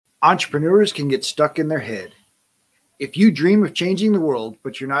Entrepreneurs can get stuck in their head. If you dream of changing the world,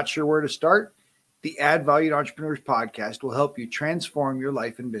 but you're not sure where to start, the Add Valued Entrepreneurs podcast will help you transform your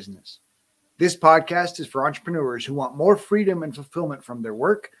life and business. This podcast is for entrepreneurs who want more freedom and fulfillment from their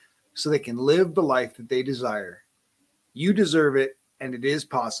work so they can live the life that they desire. You deserve it, and it is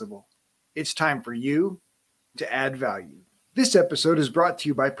possible. It's time for you to add value. This episode is brought to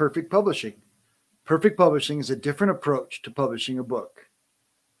you by Perfect Publishing. Perfect Publishing is a different approach to publishing a book.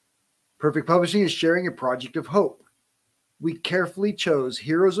 Perfect Publishing is sharing a project of hope. We carefully chose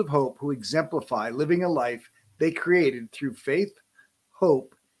heroes of hope who exemplify living a life they created through faith,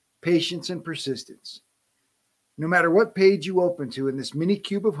 hope, patience, and persistence. No matter what page you open to in this mini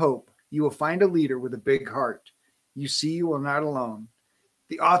cube of hope, you will find a leader with a big heart. You see, you are not alone.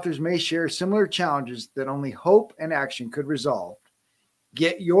 The authors may share similar challenges that only hope and action could resolve.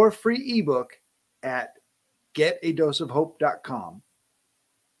 Get your free ebook at getadoseofhope.com.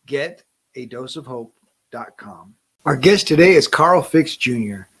 Getadoseofhope.com. Our guest today is Carl Fix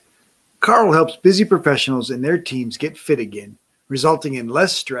Jr. Carl helps busy professionals and their teams get fit again, resulting in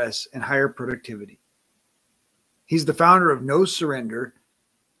less stress and higher productivity. He's the founder of No Surrender.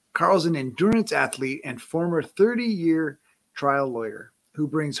 Carl's an endurance athlete and former 30-year trial lawyer who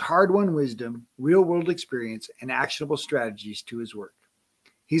brings hard-won wisdom, real-world experience, and actionable strategies to his work.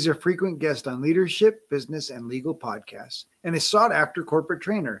 He's a frequent guest on leadership, business, and legal podcasts, and a sought-after corporate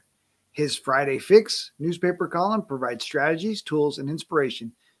trainer. His Friday Fix newspaper column provides strategies, tools, and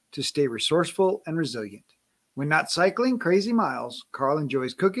inspiration to stay resourceful and resilient. When not cycling crazy miles, Carl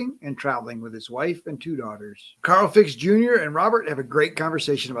enjoys cooking and traveling with his wife and 2 daughters. Carl Fix Jr. and Robert have a great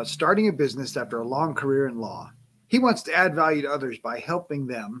conversation about starting a business after a long career in law. He wants to add value to others by helping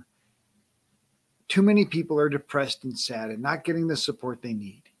them. Too many people are depressed and sad and not getting the support they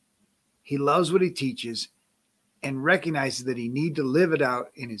need. He loves what he teaches and recognizes that he needs to live it out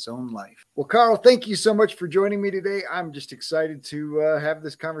in his own life. Well, Carl, thank you so much for joining me today. I'm just excited to have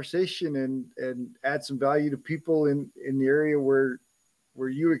this conversation and add some value to people in the area where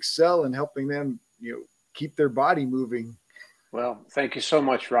you excel in helping them, keep their body moving. Well, thank you so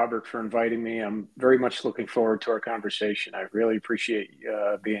much, Robert, for inviting me. I'm very much looking forward to our conversation. I really appreciate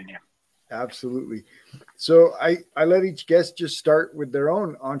being here. Absolutely. So I let each guest just start with their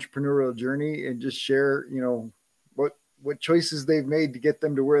own entrepreneurial journey and just share, what choices they've made to get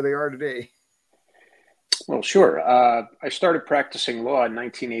them to where they are today. Well, sure. I started practicing law in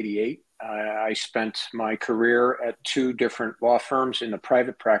 1988. I spent my career at 2 different law firms in the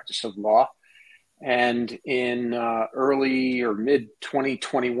private practice of law. And in early or mid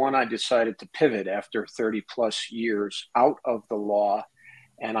 2021, I decided to pivot after 30 plus years out of the law.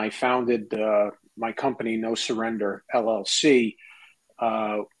 And I founded my company, No Surrender LLC,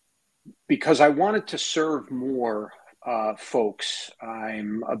 because I wanted to serve more folks.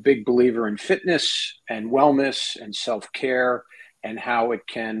 I'm a big believer in fitness and wellness and self-care and how it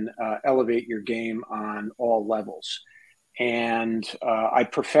can elevate your game on all levels. And I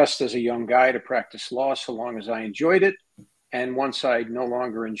professed as a young guy to practice law so long as I enjoyed it. And once I no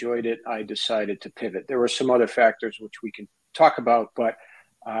longer enjoyed it, I decided to pivot. There were some other factors which we can talk about, but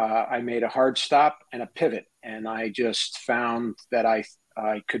I made a hard stop and a pivot. And I just found that I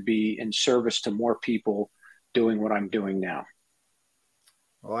could be in service to more people doing what I'm doing now.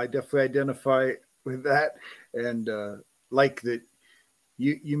 Well, I definitely identify with that, and like that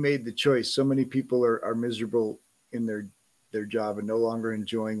you made the choice. So many people are miserable in their job and no longer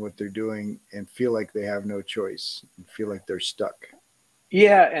enjoying what they're doing and feel like they have no choice and feel like they're stuck.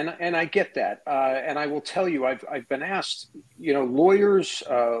 Yeah, and I get that, and I will tell you, I've been asked, lawyers.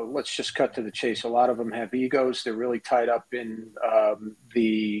 Let's just cut to the chase. A lot of them have egos. They're really tied up in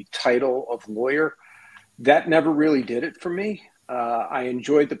the title of lawyer. That never really did it for me. I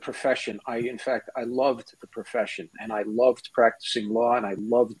enjoyed the profession. In fact, I loved the profession, and I loved practicing law, and I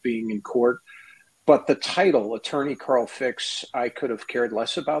loved being in court. But the title, Attorney Carl Fix, I could have cared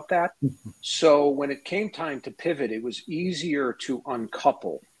less about that. So when it came time to pivot, it was easier to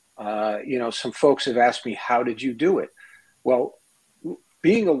uncouple. Some folks have asked me, how did you do it? Well,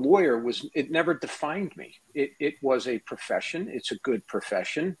 being a lawyer it never defined me. It was a profession. It's a good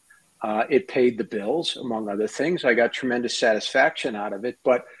profession. It paid the bills, among other things. I got tremendous satisfaction out of it.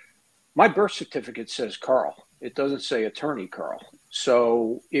 But my birth certificate says Carl. It doesn't say Attorney Carl.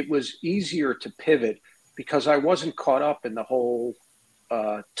 So it was easier to pivot because I wasn't caught up in the whole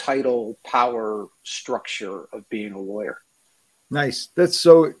title, power structure of being a lawyer. Nice. That's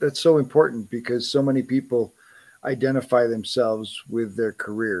so important because so many people identify themselves with their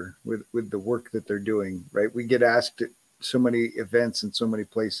career, with the work that they're doing, right? We get asked at so many events and so many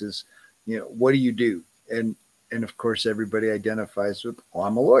places, what do you do? And and of course everybody identifies with, oh,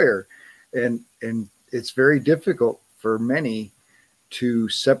 I'm a lawyer, and it's very difficult for many to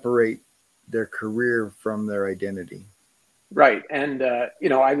separate their career from their identity. Right, and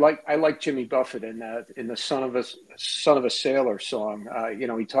I like Jimmy Buffett in the Son of a Sailor song.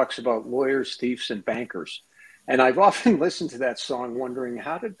 He talks about lawyers, thieves, and bankers, and I've often listened to that song, wondering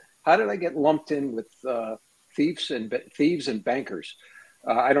how did I get lumped in with thieves and bankers.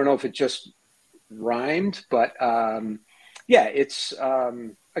 I don't know if it just rhymed, but yeah, it's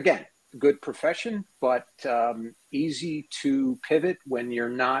again good profession, but easy to pivot when you're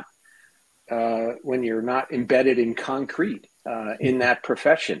not embedded in concrete in that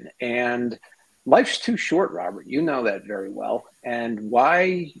profession. And life's too short, Robert. You know that very well. And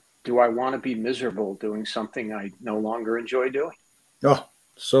why do I want to be miserable doing something I no longer enjoy doing? Oh,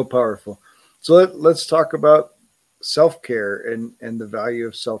 so powerful. So let's talk about self-care and the value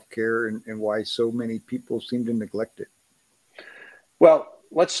of self-care and why so many people seem to neglect it. Well,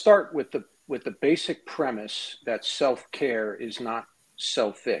 let's start with the basic premise that self-care is not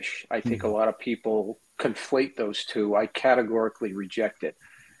selfish. I think a lot of people conflate those two. I categorically reject it.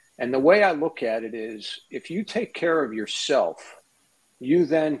 And the way I look at it is, if you take care of yourself, you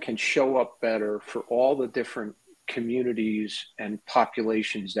then can show up better for all the different communities and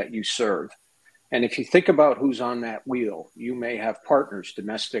populations that you serve. And if you think about who's on that wheel, you may have partners,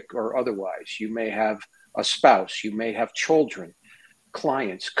 domestic or otherwise. You may have a spouse, you may have children,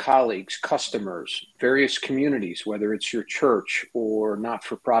 clients, colleagues, customers, various communities, whether it's your church or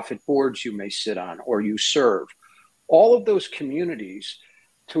not-for-profit boards you may sit on or you serve. All of those communities,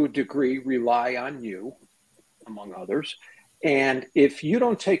 to a degree, rely on you, among others. And if you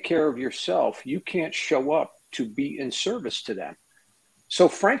don't take care of yourself, you can't show up to be in service to them. So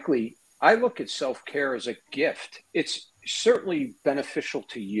frankly, I look at self-care as a gift. It's certainly beneficial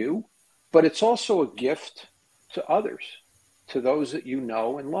to you, but it's also a gift to others, to those that you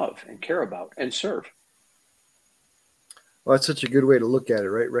know and love and care about and serve. Well, that's such a good way to look at it,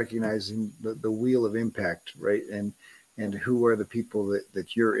 right? Recognizing the wheel of impact, right? And who are the people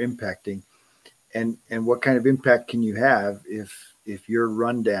that you're impacting, and what kind of impact can you have if you're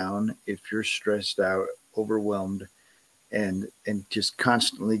run down, if you're stressed out, overwhelmed, and just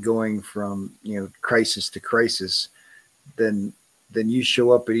constantly going from crisis to crisis, then you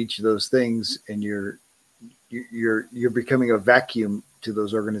show up at each of those things, and you're becoming a vacuum to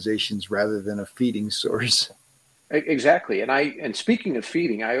those organizations rather than a feeding source. Exactly. And speaking of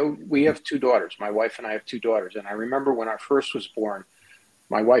feeding, we have two daughters. My wife and I have two daughters. And I remember when our first was born,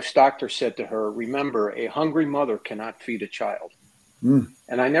 my wife's doctor said to her, "Remember, a hungry mother cannot feed a child."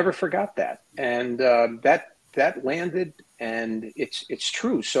 And I never forgot that. And that landed, and it's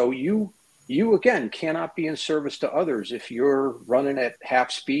true. So you again cannot be in service to others if you're running at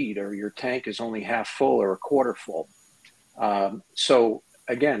half speed or your tank is only half full or a quarter full. So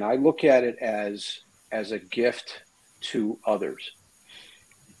again, I look at it as a gift to others.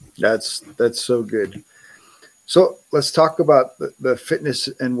 That's so good. So let's talk about the fitness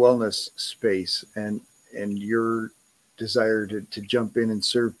and wellness space and your desire to jump in and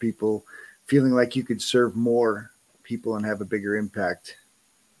serve people, feeling like you could serve more people and have a bigger impact.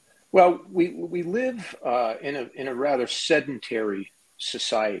 Well, we live in a rather sedentary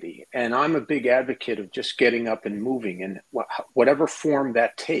society, and I'm a big advocate of just getting up and moving in whatever form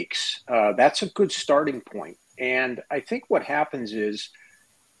that takes. That's a good starting point. And I think what happens is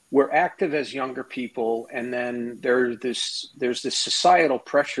we're active as younger people, and then there's this societal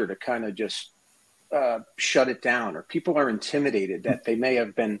pressure to kind of just shut it down, or people are intimidated that they may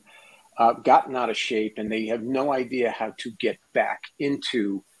have been gotten out of shape and they have no idea how to get back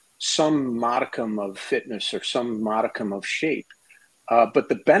into some modicum of fitness or some modicum of shape. But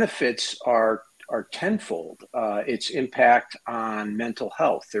the benefits are tenfold. Its impact on mental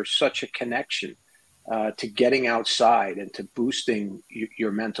health. There's such a connection to getting outside and to boosting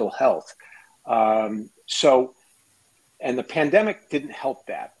your mental health. So, and the pandemic didn't help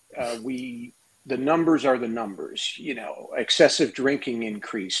that. The numbers are the numbers. Excessive drinking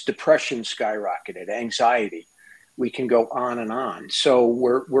increased, depression skyrocketed, anxiety. We can go on and on. So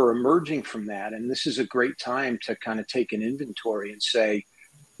we're emerging from that, and this is a great time to kind of take an inventory and say,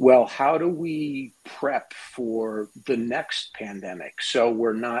 well, how do we prep for the next pandemic so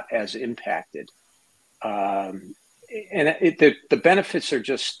we're not as impacted? And the benefits are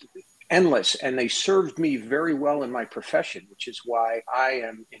just endless, and they served me very well in my profession, which is why I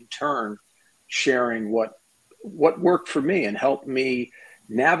am in turn sharing what worked for me and helped me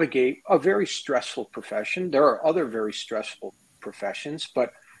navigate a very stressful profession. There are other very stressful professions,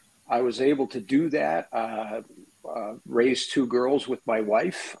 but I was able to do that, raise two girls with my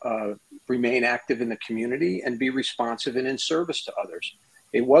wife, remain active in the community and be responsive and in service to others.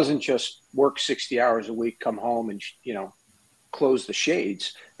 It wasn't just work 60 hours a week, come home and, close the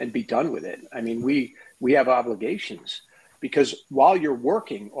shades and be done with it. I mean, we have obligations, because while you're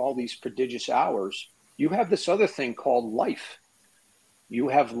working all these prodigious hours, you have this other thing called life. You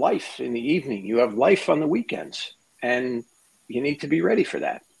have life in the evening, you have life on the weekends, and you need to be ready for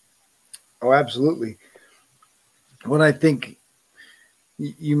that. Oh, absolutely. When I think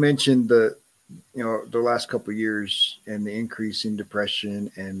you mentioned the last couple of years and the increase in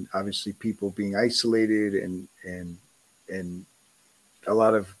depression, and obviously people being isolated and a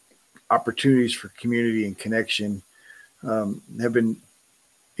lot of opportunities for community and connection have been,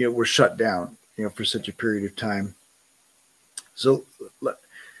 were shut down, for such a period of time. So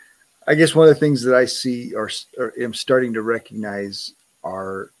I guess one of the things that I see or am starting to recognize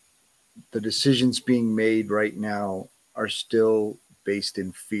are the decisions being made right now are still based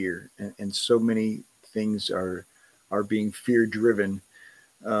in fear, and so many things are being fear driven,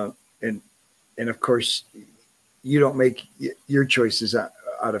 and of course you don't make your choices out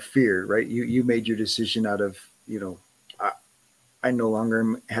of fear, right? You made your decision out of, I no longer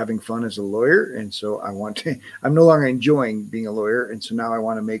am having fun as a lawyer, and so I'm no longer enjoying being a lawyer, and so now I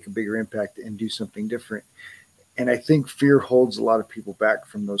want to make a bigger impact and do something different. And I think fear holds a lot of people back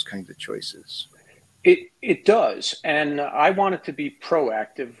from those kinds of choices. It does. And I want it to be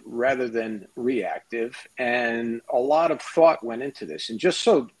proactive rather than reactive. And a lot of thought went into this. And just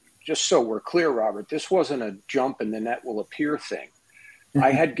so we're clear, Robert, this wasn't a jump and the net will appear thing.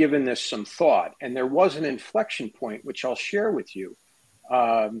 I had given this some thought, and there was an inflection point, which I'll share with you.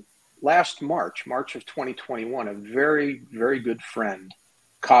 Last March of 2021, a very, very good friend,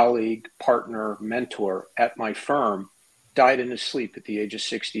 colleague, partner, mentor at my firm died in his sleep at the age of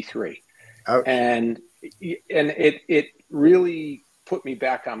 63. Ouch. And it really put me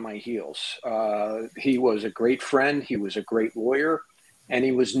back on my heels. He was a great friend. He was a great lawyer, and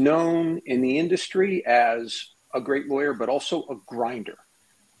he was known in the industry as a great lawyer, but also a grinder.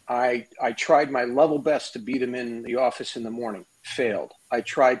 I tried my level best to beat him in the office in the morning, failed. I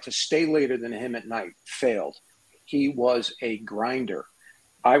tried to stay later than him at night, failed. He was a grinder.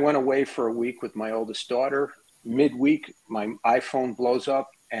 I went away for a week with my oldest daughter. Midweek, my iPhone blows up,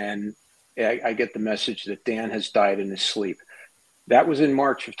 and I get the message that Dan has died in his sleep. That was in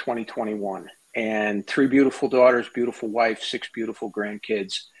March of 2021. And 3 beautiful daughters, beautiful wife, 6 beautiful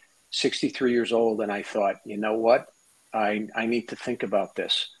grandkids, 63 years old. And I thought, you know what? I need to think about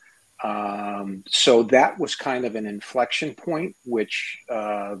this. So that was kind of an inflection point, which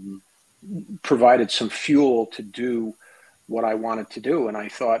provided some fuel to do what I wanted to do. And I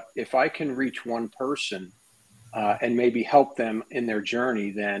thought, if I can reach one person and maybe help them in their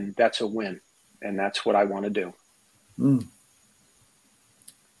journey, then that's a win. And that's what I want to do.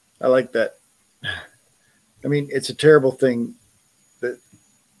 I like that. I mean, it's a terrible thing that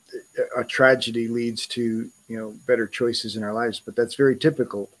a tragedy leads to, better choices in our lives, but that's very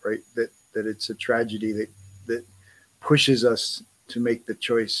typical, right? That it's a tragedy that pushes us to make the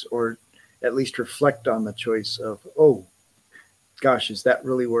choice, or at least reflect on the choice of, oh gosh, is that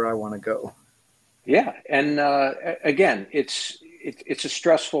really where I want to go? Yeah. And again, it's a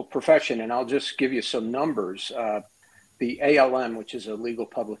stressful profession, and I'll just give you some numbers. The ALM, which is a legal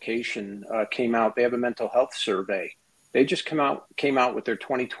publication, came out. They have a mental health survey. They just came out with their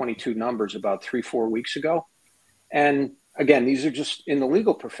 2022 numbers about 3-4 weeks ago. And again, these are just in the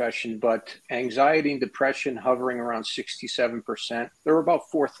legal profession, but anxiety and depression hovering around 67%. There were about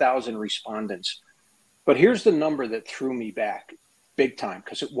 4,000 respondents. But here's the number that threw me back big time,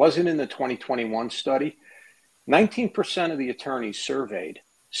 because it wasn't in the 2021 study. 19% of the attorneys surveyed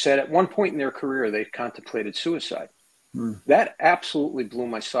said at one point in their career they've contemplated suicide. That absolutely blew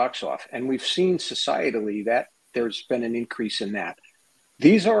my socks off. And we've seen societally that there's been an increase in that.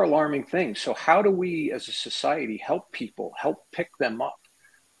 These are alarming things. So how do we as a society help people, help pick them up,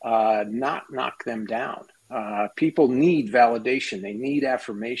 not knock them down? People need validation. They need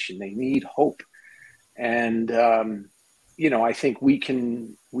affirmation. They need hope. And, I think we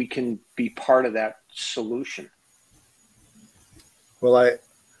can be part of that solution. Well, I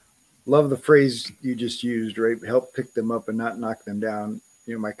love the phrase you just used, right? Help pick them up and not knock them down.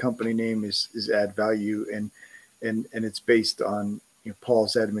 My company name is Add Value, and it's based on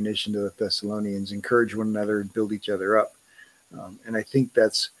Paul's admonition to the Thessalonians: encourage one another and build each other up. And I think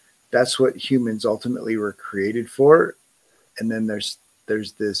that's what humans ultimately were created for. And then there's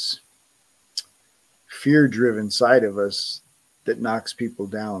this fear-driven side of us that knocks people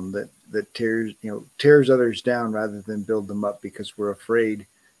down, that tears others down rather than build them up, because we're afraid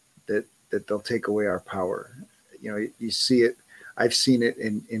that they'll take away our power. You see it. I've seen it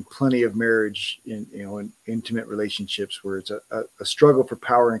in plenty of marriage, in intimate relationships where it's a struggle for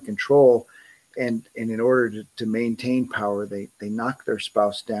power and control, and in order to maintain power, they knock their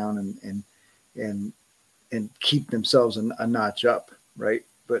spouse down and keep themselves a notch up, right?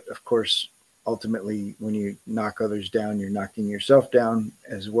 But of course, ultimately, when you knock others down, you're knocking yourself down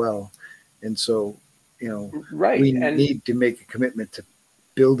as well. And so, right. We need to make a commitment to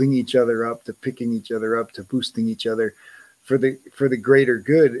building each other up, to picking each other up, to boosting each other for the greater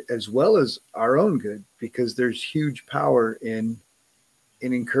good as well as our own good, because there's huge power in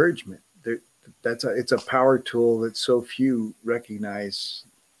encouragement. It's a power tool that so few recognize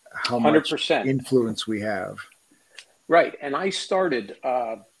how 100%. much influence we have. Right. And I started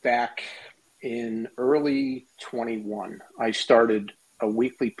back in early 21. I started a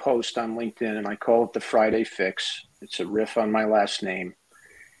weekly post on LinkedIn, and I call it the Friday Fix. It's a riff on my last name.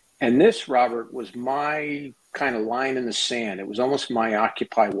 And this, Robert, was my kind of line in the sand. It was almost my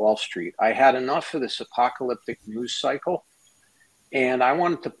Occupy Wall Street. I had enough of this apocalyptic news cycle, and I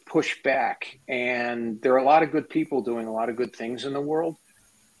wanted to push back. And there are a lot of good people doing a lot of good things in the world.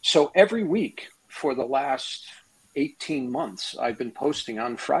 So every week for the last 18 months, I've been posting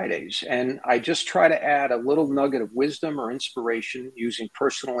on Fridays, and I just try to add a little nugget of wisdom or inspiration using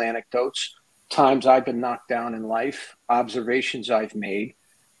personal anecdotes, times I've been knocked down in life, observations I've made,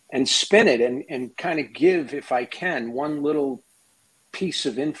 and spin it and kind of give, if I can, one little piece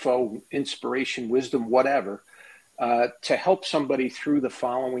of info, inspiration, wisdom, whatever, to help somebody through the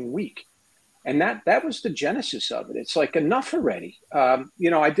following week. And that was the genesis of it. It's like, enough already. I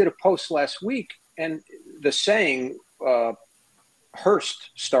did a post last week, and the saying, Hearst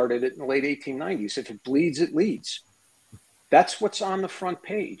started it in the late 1890s, if it bleeds, it leads. That's what's on the front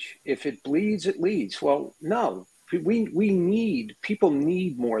page. If it bleeds, it leads. Well, no, people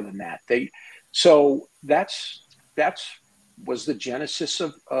need more than that. So that's was the genesis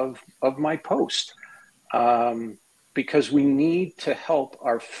of my post. Because we need to help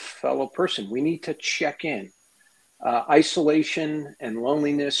our fellow person. We need to check in. Isolation and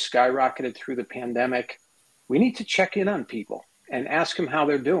loneliness skyrocketed through the pandemic. We need to check in on people and ask them how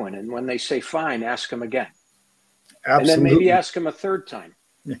they're doing. And when they say fine, ask them again. Absolutely. And then maybe ask them a third time.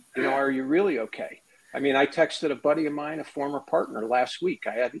 Are you really okay? I mean, I texted a buddy of mine, a former partner, last week.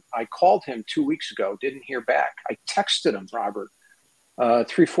 I called him 2 weeks ago, didn't hear back. I texted him, Robert,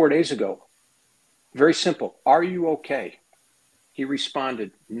 3-4 days ago. Very simple. Are you okay? He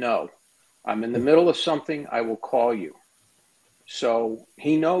responded, no. I'm in the middle of something. I will call you. So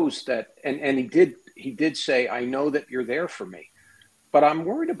he knows that, and he did say, I know that you're there for me, but I'm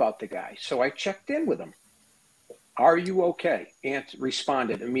worried about the guy. So I checked in with him. Are you okay? And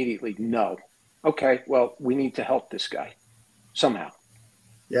responded immediately, no. Okay, well, we need to help this guy somehow.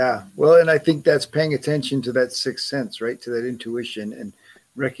 Yeah. Well, and I think that's paying attention to that sixth sense, right? To that intuition, and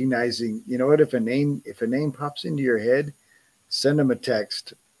recognizing, if a name pops into your head, send them a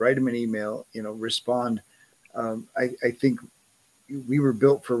text, write them an email, respond. I think we were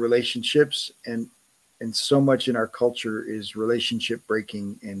built for relationships, and so much in our culture is relationship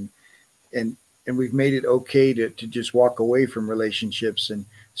breaking, and we've made it okay to just walk away from relationships, and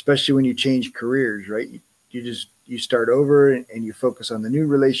especially when you change careers, right? You start over and you focus on the new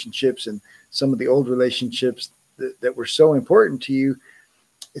relationships, and some of the old relationships that were so important to you.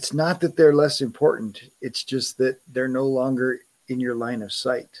 It's not that they're less important. It's just that they're no longer in your line of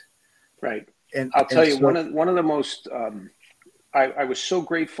sight. Right. And I'll tell you, one of the most, I was so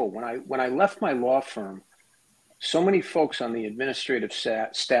grateful when I left my law firm. So many folks on the administrative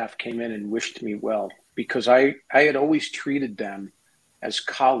staff came in and wished me well, because I had always treated them as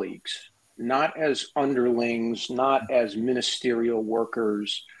colleagues, not as underlings, not as ministerial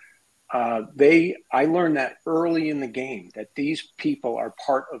workers. I learned that early in the game, that these people are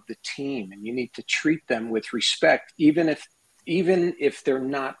part of the team, and you need to treat them with respect, even if they're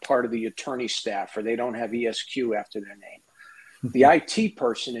not part of the attorney staff or they don't have ESQ after their name. The IT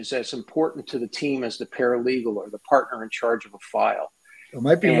person is as important to the team as the paralegal or the partner in charge of a file. It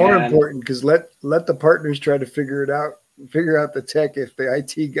might be more important, because let the partners try to figure out the tech if the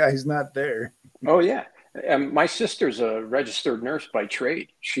IT guy's not there. Oh, yeah. My sister's a registered nurse by trade.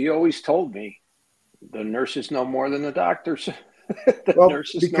 She always told me the nurses know more than the doctors.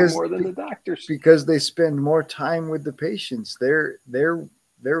 Nurses know more than the doctors, because they spend more time with the patients. They're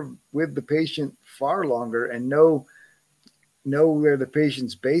with the patient far longer and know where the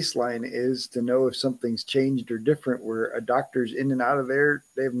patient's baseline is, to know if something's changed or different. Where a doctor's in and out of there,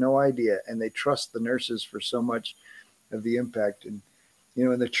 they have no idea, and they trust the nurses for so much of the impact. And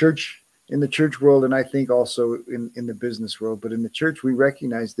in the church world, and I think also in the business world, but in the church, we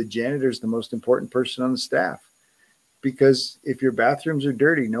recognize the janitor is the most important person on the staff. because if your bathrooms are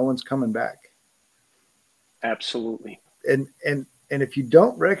dirty, no one's coming back. Absolutely. And if you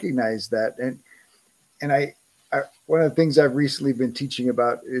don't recognize that, and I one of the things I've recently been teaching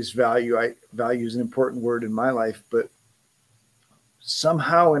about is value. Value is an important word in my life, but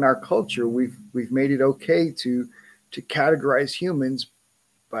somehow in our culture we've made it okay to categorize humans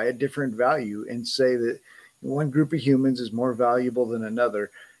by a different value and say that one group of humans is more valuable than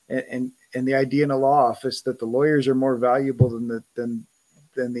another, and the idea in a law office that the lawyers are more valuable than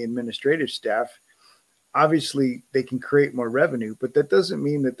the administrative staff. Obviously, they can create more revenue, but that doesn't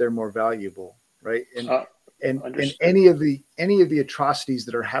mean that they're more valuable, right? And any of the atrocities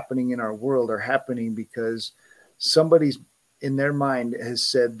that are happening in our world are happening because somebody's in their mind has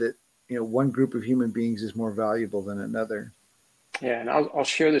said that one group of human beings is more valuable than another. Yeah, and I'll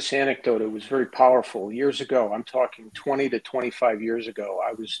share this anecdote. It was very powerful. Years ago, I'm talking 20 to 25 years ago,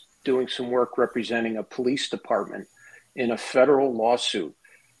 I was doing some work representing a police department in a federal lawsuit.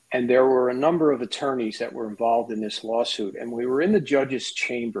 And there were a number of attorneys that were involved in this lawsuit. And we were in the judge's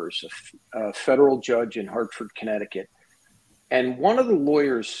chambers, a federal judge in Hartford, Connecticut. And one of the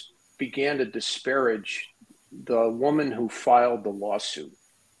lawyers began to disparage the woman who filed the lawsuit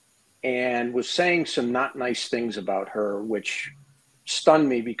and was saying some not nice things about her, which stunned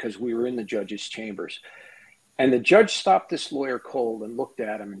me because we were in the judge's chambers. And the judge stopped this lawyer cold and looked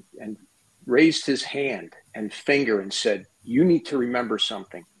at him and raised his hand and finger and said, "You need to remember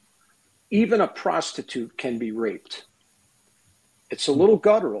something. Even a prostitute can be raped." It's a little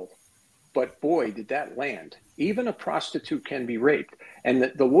guttural, but boy, did that land. Even a prostitute can be raped.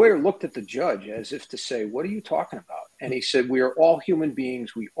 And the lawyer looked at the judge as if to say, "What are you talking about?" And he said, "We are all human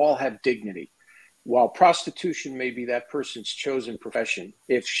beings. We all have dignity. While prostitution may be that person's chosen profession,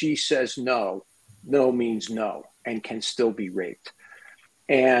 if she says no, no means no and can still be raped."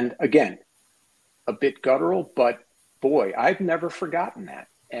 And again, a bit guttural, but boy, I've never forgotten that.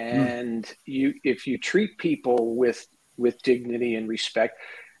 And if you treat people with dignity and respect,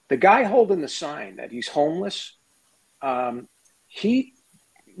 the guy holding the sign that he's homeless, he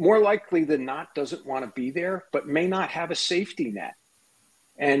more likely than not doesn't want to be there, but may not have a safety net.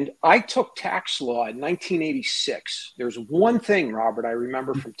 And I took tax law in 1986. There's one thing, Robert, I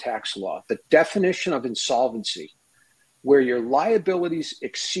remember from tax law, the definition of insolvency, where your liabilities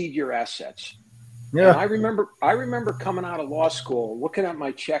exceed your assets. Yeah. And I remember coming out of law school, looking at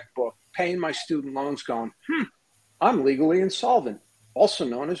my checkbook, paying my student loans, going, I'm legally insolvent, also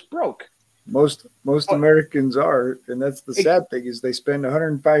known as broke. Most Americans are, and that's the sad thing, is they spend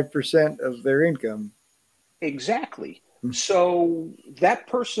 105% of their income. Exactly. So that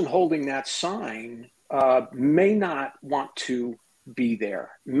person holding that sign may not want to be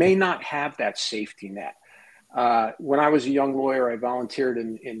there, may not have that safety net. When I was a young lawyer, I volunteered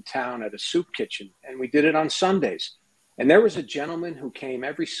in town at a soup kitchen, and we did it on Sundays. And there was a gentleman who came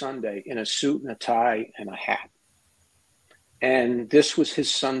every Sunday in a suit and a tie and a hat. And this was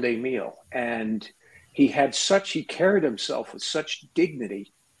his Sunday meal. And he carried himself with such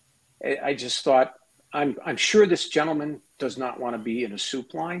dignity. I just thought, I'm sure this gentleman does not want to be in a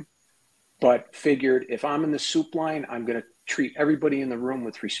soup line, but figured if I'm in the soup line, I'm going to treat everybody in the room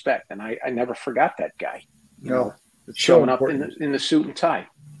with respect. And I never forgot that guy. Showing up in the suit and tie.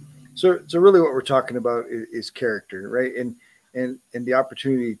 So really what we're talking about is character, right? And the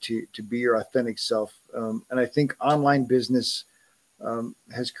opportunity to be your authentic self. And I think online business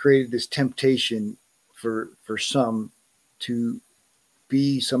has created this temptation for some to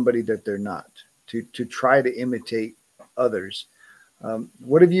be somebody that they're not, to try to imitate others.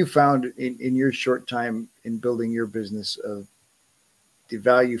 What have you found in your short time in building your business of the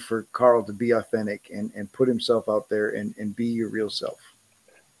value for Carl to be authentic and put himself out there and be your real self?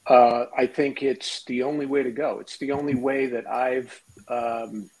 I think it's the only way to go. It's the only way that I've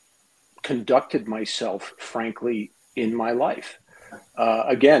conducted myself, frankly, in my life.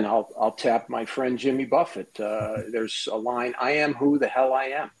 Again, I'll tap my friend Jimmy Buffett. There's a line, "I am who the hell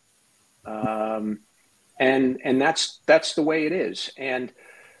I am." And that's the way it is. And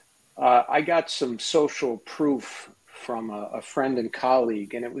I got some social proof from a friend and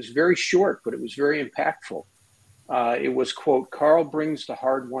colleague, and it was very short, but it was very impactful. It was, quote, "Carl brings the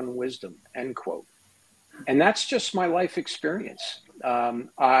hard-won wisdom," end quote. And that's just my life experience.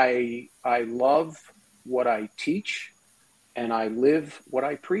 I love what I teach, and I live what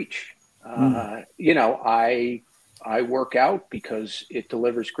I preach. I work out because it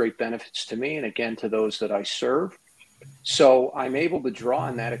delivers great benefits to me and, again, to those that I serve. So I'm able to draw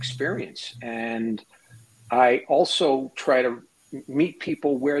on that experience. And I also try to meet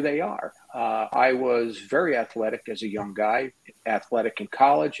people where they are. I was very athletic as a young guy, athletic in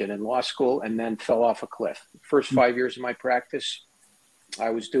college and in law school, and then fell off a cliff. First 5 years of my practice,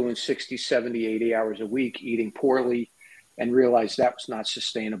 I was doing 60, 70, 80 hours a week, eating poorly, and realized that was not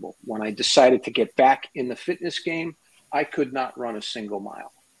sustainable. When I decided to get back in the fitness game, I could not run a single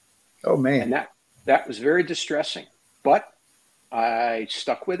mile. Oh, man. And that was very distressing, but I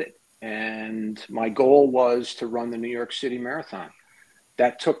stuck with it. And my goal was to run the New York City Marathon.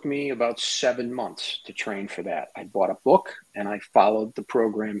 That took me about 7 months to train for that. I bought a book and I followed the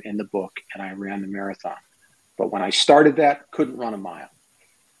program in the book and I ran the marathon. But when I started that, couldn't run a mile.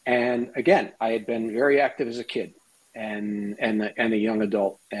 And again, I had been very active as a kid and a young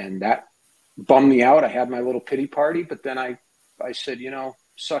adult, and that bummed me out. I had my little pity party, but then I said,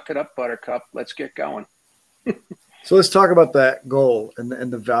 suck it up, Buttercup. Let's get going. So let's talk about that goal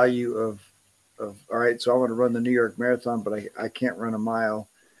and the value of all right, so I want to run the New York Marathon, but I can't run a mile.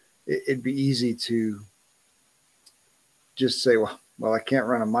 It'd be easy to just say, well, I can't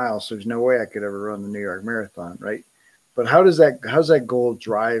run a mile, so there's no way I could ever run the New York Marathon, right? But how's that goal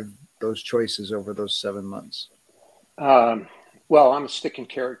drive those choices over those 7 months? Well, I'm a stick and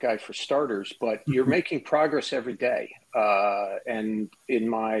carrot guy for starters, but you're making progress every day. And in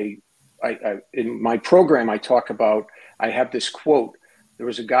my program, I talk about, I have this quote. There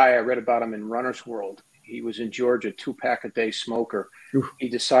was a guy, I read about him in Runner's World. He was in Georgia, 2-pack-a-day smoker. Oof. He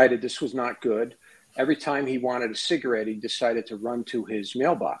decided this was not good. Every time he wanted a cigarette, he decided to run to his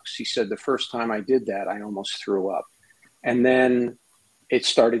mailbox. He said, the first time I did that, I almost threw up. And then it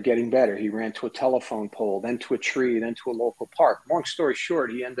started getting better. He ran to a telephone pole, then to a tree, then to a local park. Long story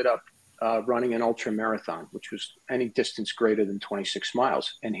short, he ended up running an ultra marathon, which was any distance greater than 26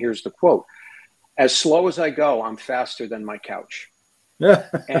 miles. And here's the quote: "As slow as I go, I'm faster than my couch."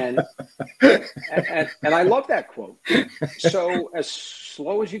 and I love that quote. So as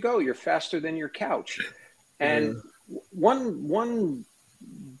slow as you go, you're faster than your couch. And one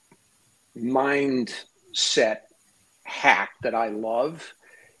mindset hack that I love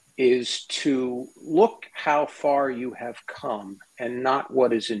is to look how far you have come and not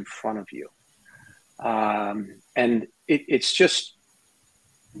what is in front of you. And it's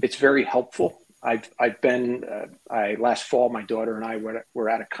very helpful. Last fall, my daughter and I were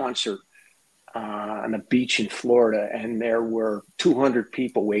at a concert on the beach in Florida, and there were 200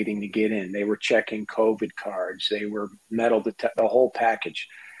 people waiting to get in. They were checking COVID cards. They were metal the whole package.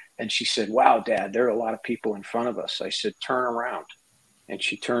 And she said, "Wow, Dad, there are a lot of people in front of us." I said, "Turn around." And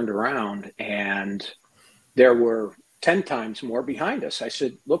she turned around, and there were 10 times more behind us. I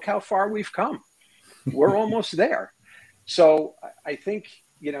said, "Look how far we've come. We're almost there." So I think,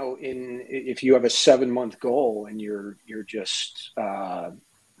 if you have a 7-month goal and you're just,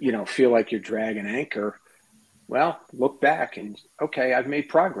 feel like you're dragging anchor, well, look back and, okay, I've made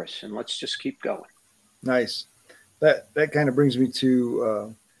progress, and let's just keep going. Nice. That kind of brings me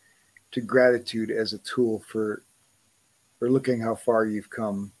to gratitude as a tool for looking how far you've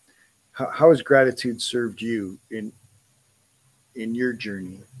come. How has gratitude served you in your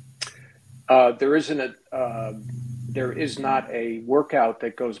journey? There is not a workout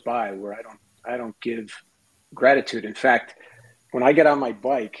that goes by where I don't give gratitude. In fact, when I get on my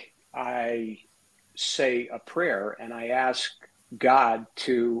bike, I say a prayer and I ask God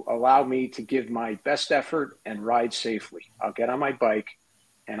to allow me to give my best effort and ride safely. I'll get on my bike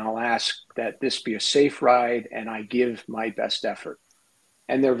and I'll ask that this be a safe ride, and I give my best effort.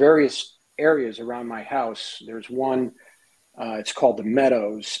 And there are various areas around my house. There's one, it's called the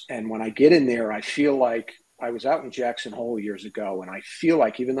Meadows. And when I get in there, I feel like I was out in Jackson Hole years ago, and I feel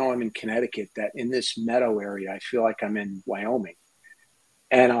like, even though I'm in Connecticut, that in this meadow area, I feel like I'm in Wyoming.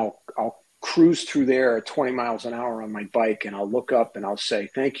 And I'll cruise through there at 20 miles an hour on my bike, and I'll look up and I'll say,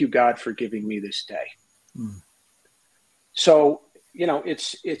 "Thank you, God, for giving me this day." So,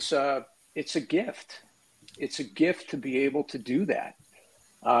 it's a gift. It's a gift to be able to do that.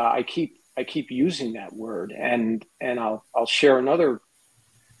 I keep using that word, and I'll share another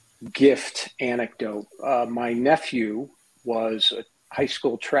gift anecdote. My nephew was a high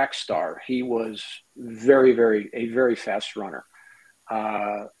school track star. He was a very fast runner.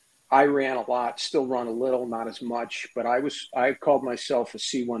 I ran a lot, still run a little, not as much, but I called myself a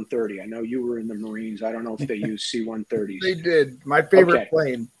C-130. I know you were in the Marines. I don't know if they use C-130s. They did. My favorite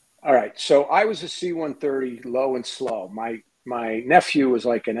plane. All right. So I was a C-130, low and slow. My nephew was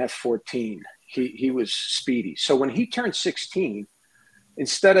like an F-14. He was speedy. So when he turned 16,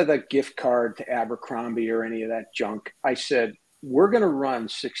 instead of the gift card to Abercrombie or any of that junk, I said, "We're going to run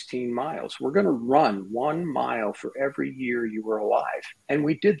 16 miles. We're going to run 1 mile for every year you were alive." And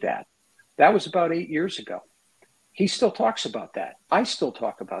we did that. That was about 8 years ago. He still talks about that. I still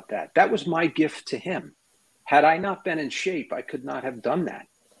talk about that. That was my gift to him. Had I not been in shape, I could not have done that.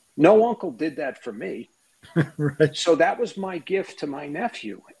 No uncle did that for me. Right. So that was my gift to my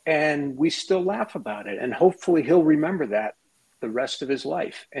nephew. And we still laugh about it. And hopefully he'll remember that the rest of his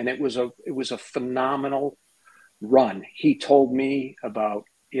life. And it was a phenomenal run. He told me about,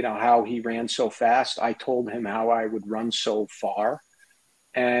 how he ran so fast. I told him how I would run so far.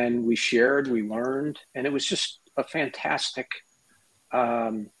 And we shared, we learned, and it was just a fantastic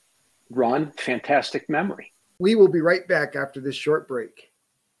run, fantastic memory. We will be right back after this short break.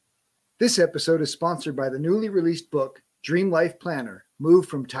 This episode is sponsored by the newly released book, Dream Life Planner, Move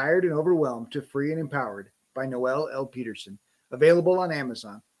from Tired and Overwhelmed to Free and Empowered by Noelle L. Peterson, available on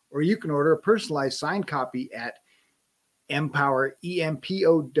Amazon, or you can order a personalized signed copy at Empower,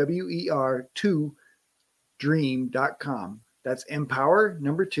 EMPOWER 2 dream.com. That's Empower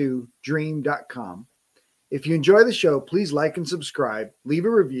 2 dream.com. If you enjoy the show, please like and subscribe, leave a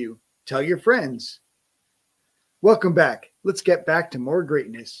review, tell your friends. Welcome back. Let's get back to more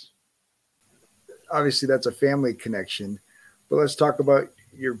greatness. Obviously, that's a family connection, but let's talk about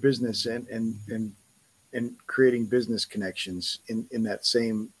your business and creating business connections in that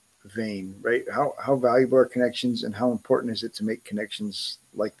same vein, right? How valuable are connections, and how important is it to make connections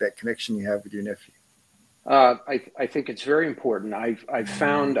like that connection you have with your nephew? I think it's very important.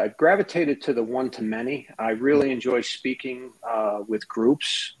 I've gravitated to the one-to-many. I really enjoy speaking with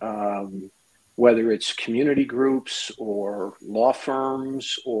groups, whether it's community groups or law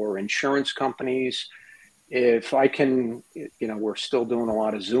firms or insurance companies. If I can, we're still doing a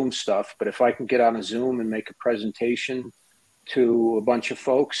lot of Zoom stuff, but if I can get on a Zoom and make a presentation to a bunch of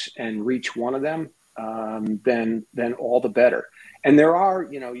folks and reach one of them, then all the better. And there are,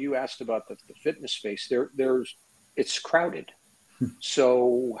 you asked about the fitness space. It's crowded.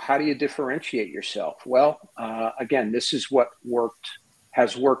 So how do you differentiate yourself? Well, again, this is what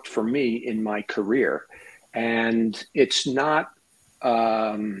has worked for me in my career. And it's not,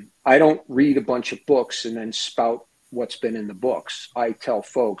 I don't read a bunch of books and then spout what's been in the books. I tell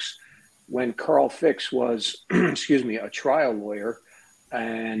folks, when Carl Fix was, a trial lawyer,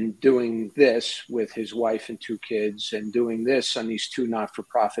 and doing this with his wife and 2 kids, and doing this on these 2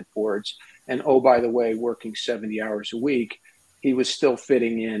 not-for-profit boards, and oh, by the way, working 70 hours a week, he was still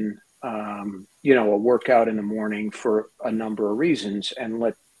fitting in, a workout in the morning for a number of reasons.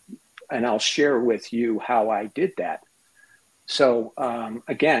 And I'll share with you how I did that. So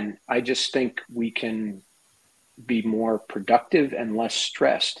again, I just think we can be more productive and less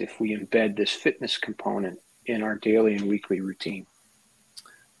stressed if we embed this fitness component in our daily and weekly routine.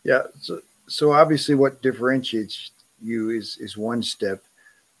 Yeah. So obviously what differentiates you is one step.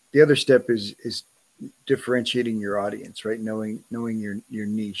 The other step is differentiating your audience, right? Knowing your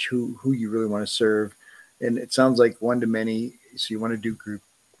niche, who you really want to serve. And it sounds like one-to-many. So you want to do group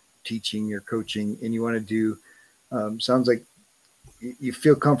teaching or coaching, and you want to do, sounds like you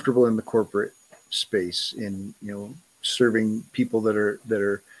feel comfortable in the corporate space, in, serving people that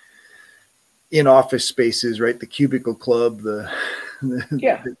are in office spaces, right? The cubicle club,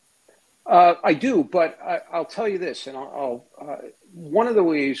 yeah. I do, but I'll tell you this, and I'll one of the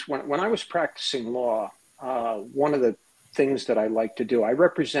ways when I was practicing law, one of the things that I like to do, I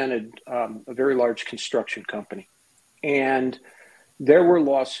represented a very large construction company, and there were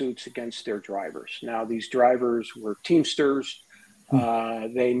lawsuits against their drivers. Now, these drivers were Teamsters.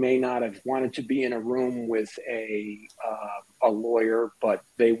 They may not have wanted to be in a room with a lawyer, but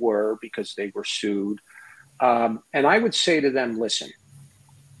they were, because they were sued. And I would say to them, listen,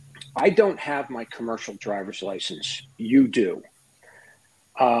 I don't have my commercial driver's license. You do.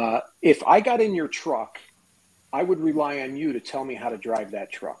 If I got in your truck, I would rely on you to tell me how to drive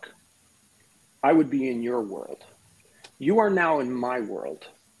that truck. I would be in your world. You are now in my world.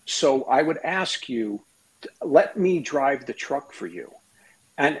 So I would ask you, let me drive the truck for you.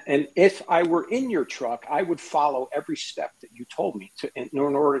 And if I were in your truck, I would follow every step that you told me in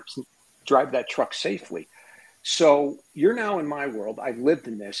order to drive that truck safely. So you're now in my world. I've lived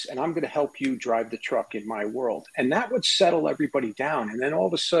in this, and I'm going to help you drive the truck in my world. And that would settle everybody down. And then all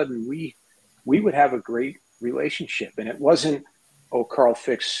of a sudden we would have a great relationship. And it wasn't, oh, Carl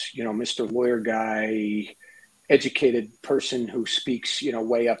Fix, Mr. Lawyer guy, educated person who speaks,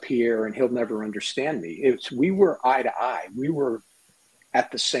 way up here, and he'll never understand me. We were eye to eye. We were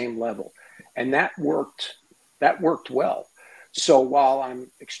at the same level, and that worked well. So while I'm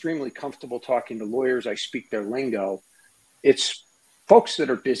extremely comfortable talking to lawyers, I speak their lingo, it's folks that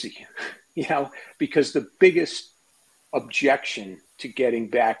are busy, because the biggest objection to getting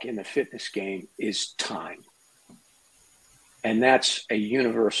back in the fitness game is time. And that's a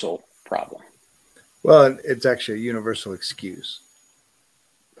universal problem. Well, it's actually a universal excuse.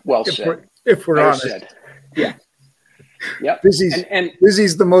 Well If we're, said. if we're Better honest. said. Yeah. Yep. And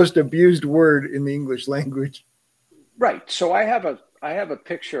Busy's the most abused word in the English language. right. So I have a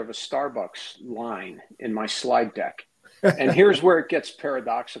picture of a Starbucks line in my slide deck. And here's where it gets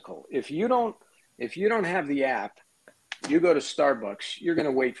paradoxical. If you don't have the app, you go to Starbucks, you're going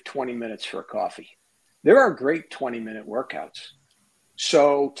to wait 20 minutes for a coffee. There are great 20-minute workouts.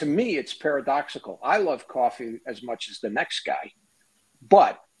 So to me, it's paradoxical. I love coffee as much as the next guy,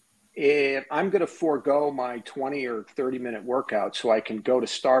 but if I'm going to forego my 20 or 30-minute workout so I can go to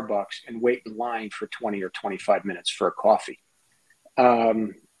Starbucks and wait in line for 20 or 25 minutes for a coffee.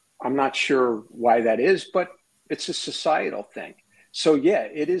 I'm not sure why that is, but it's a societal thing. So yeah,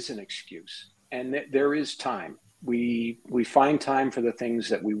 it is an excuse, and there is time. We find time for the things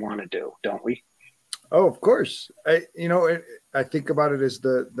that we want to do, don't we? Oh, of course. I think about it as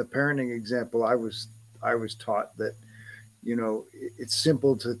the parenting example. I was taught that, it's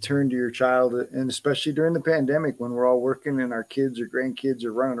simple to turn to your child, and especially during the pandemic when we're all working and our kids or grandkids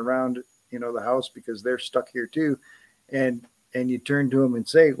are running around, the house because they're stuck here too, and you turn to them and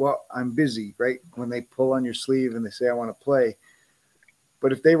say, "Well, I'm busy," right? When they pull on your sleeve and they say, "I want to play."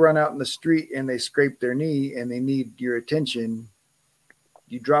 But if they run out in the street and they scrape their knee and they need your attention,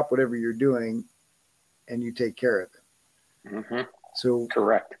 you drop whatever you're doing and you take care of them. Mm-hmm. So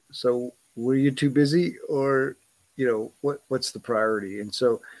correct. So were you too busy, or what's the priority? And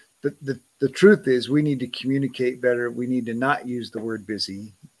so the truth is we need to communicate better. We need to not use the word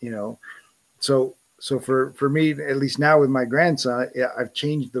busy. So for me, at least now with my grandson, I've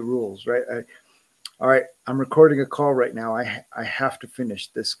changed the rules. Right. All right, I'm recording a call right now. I have to finish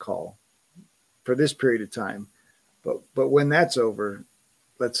this call for this period of time. But when that's over,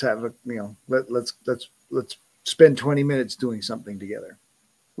 let's have a let's spend 20 minutes doing something together.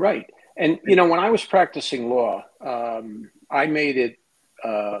 Right. And when I was practicing law, I made it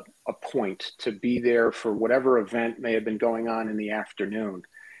a point to be there for whatever event may have been going on in the afternoon.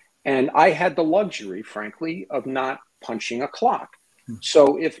 And I had the luxury, frankly, of not punching a clock.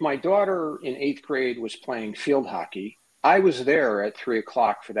 So if my daughter in 8th grade was playing field hockey, I was there at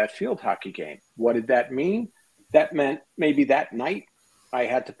 3:00 for that field hockey game. What did that mean? That meant maybe that night I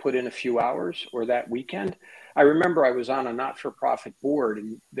had to put in a few hours, or that weekend. I remember I was on a not-for-profit board,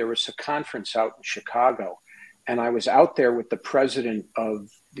 and there was a conference out in Chicago. And I was out there with the president of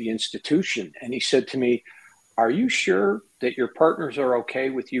the institution. And he said to me, "Are you sure that your partners are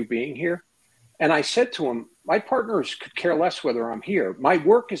okay with you being here?" And I said to him, "My partners could care less whether I'm here. My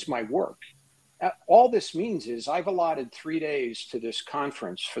work is my work. All this means is I've allotted 3 days to this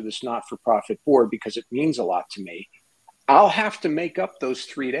conference for this not-for-profit board because it means a lot to me. I'll have to make up those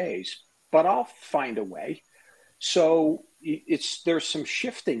 3 days, but I'll find a way." So there's some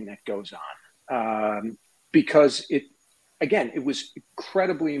shifting that goes on because it was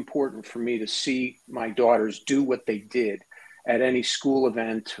incredibly important for me to see my daughters do what they did at any school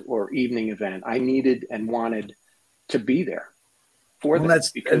event or evening event. I needed and wanted to be there for them.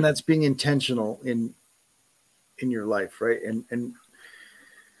 That's being intentional in your life, right? And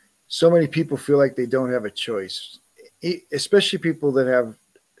so many people feel like they don't have a choice, especially people that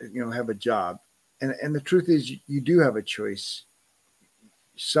have a job. And the truth is, you do have a choice.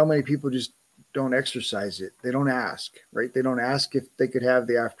 So many people just don't exercise it. They don't ask, right? They don't ask if they could have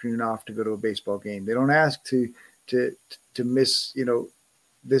the afternoon off to go to a baseball game. They don't ask to miss,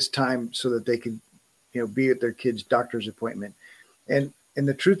 this time so that they could, be at their kid's doctor's appointment. And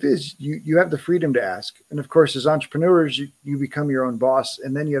the truth is, you have the freedom to ask. And of course, as entrepreneurs, you become your own boss,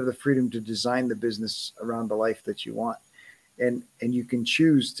 and then you have the freedom to design the business around the life that you want. And you can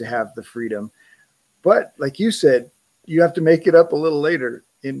choose to have the freedom. But like you said, you have to make it up a little later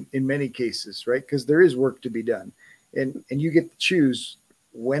in many cases, right? Because there is work to be done. And you get to choose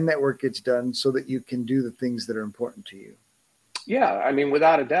when that work gets done so that you can do the things that are important to you. Yeah, I mean,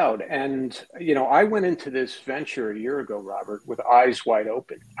 without a doubt. And, I went into this venture a year ago, Robert, with eyes wide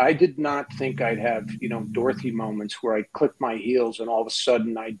open. I did not think I'd have, Dorothy moments where I'd click my heels and all of a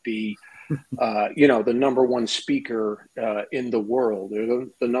sudden I'd be, the number one speaker in the world, or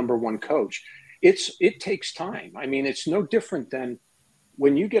the number one coach. It takes time. I mean, it's no different than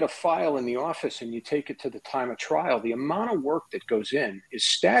when you get a file in the office and you take it to the time of trial. The amount of work that goes in is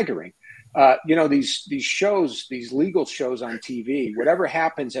staggering. These shows, these legal shows on TV, whatever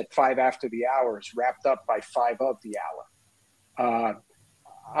happens at 5 after the hour is wrapped up by 5 of the hour.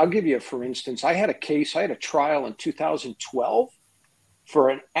 I'll give you, for instance, I had a trial in 2012 for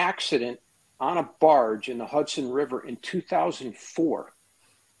an accident on a barge in the Hudson River in 2004.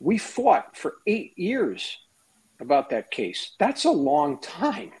 We fought for 8 years about that case. That's a long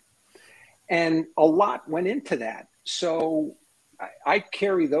time. And a lot went into that. So I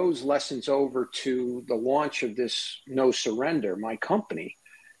carry those lessons over to the launch of this No Surrender, my company,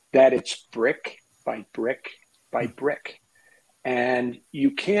 that it's brick by brick by brick. And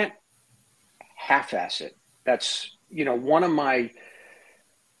you can't half-ass it. That's, one of my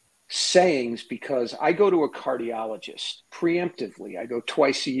sayings, because I go to a cardiologist preemptively. I go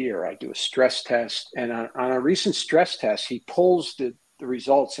twice a year. I do a stress test. And on a recent stress test, he pulls the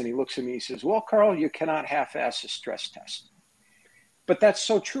results and he looks at me, he says, well, Carl, you cannot half-ass a stress test. But that's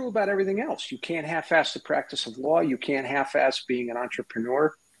so true about everything else. You can't half-ass the practice of law. You can't half-ass being an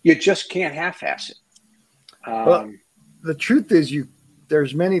entrepreneur. You just can't half-ass it. Well, the truth is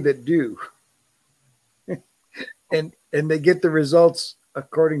there's many that do. and they get the results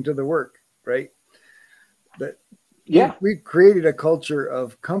according to the work, right? But yeah, we've created a culture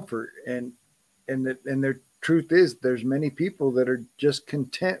of comfort, and the truth is there's many people that are just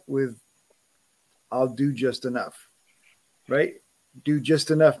content with, I'll do just enough, right? Do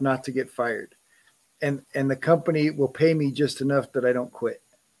just enough not to get fired. And the company will pay me just enough that I don't quit.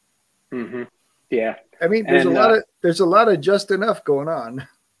 Mm-hmm. Yeah. I mean, there's a lot of just enough going on.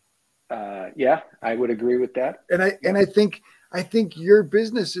 Yeah, I would agree with that. And I think your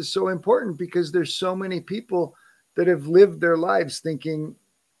business is so important because there's so many people that have lived their lives thinking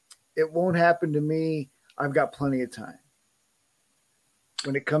it won't happen to me. I've got plenty of time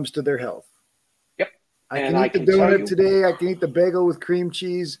when it comes to their health. Yep. I can eat the donut today. I can eat the bagel with cream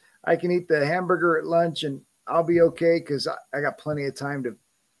cheese. I can eat the hamburger at lunch and I'll be okay because I got plenty of time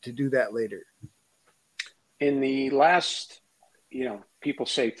to do that later. In the last, people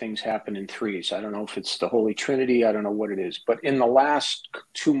say things happen in threes. I don't know if it's the Holy Trinity. I don't know what it is. But in the last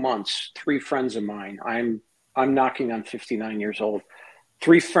 2 months, 3 friends of mine, I'm knocking on 59 years old.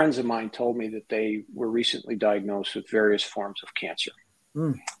 3 friends of mine told me that they were recently diagnosed with various forms of cancer.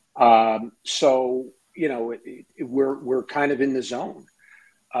 So, we're kind of in the zone.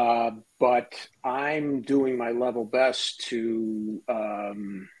 But I'm doing my level best to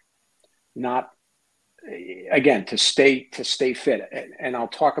to stay fit. And I'll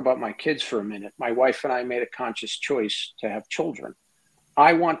talk about my kids for a minute. My wife and I made a conscious choice to have children.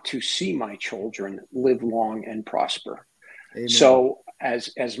 I want to see my children live long and prosper. Amen. So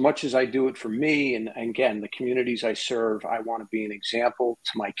as much as I do it for me and again, the communities I serve, I want to be an example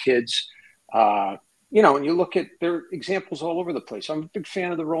to my kids. And you look at their examples all over the place. I'm a big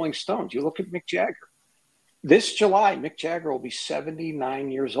fan of the Rolling Stones. You look at Mick Jagger. This July, Mick Jagger will be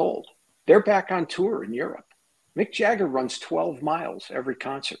 79 years old. They're back on tour in Europe. Mick Jagger runs 12 miles every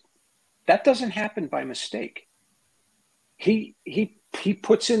concert. That doesn't happen by mistake. He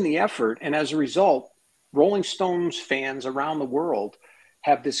puts in the effort, and as a result, Rolling Stones fans around the world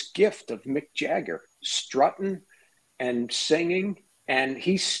have this gift of Mick Jagger strutting and singing, and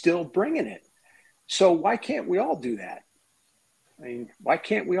he's still bringing it. So why can't we all do that? I mean, why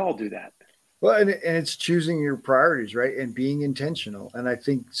can't we all do that? Well, and it's choosing your priorities, right? And being intentional. And I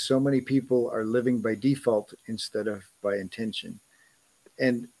think so many people are living by default instead of by intention.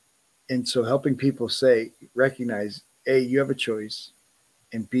 And so helping people recognize, A, you have a choice,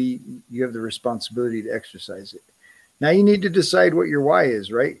 and B, you have the responsibility to exercise it. Now you need to decide what your why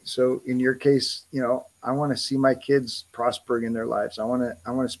is, right? So in your case, I want to see my kids prospering in their lives. I want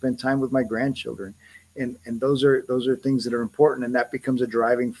to spend time with my grandchildren. And those are things that are important. And that becomes a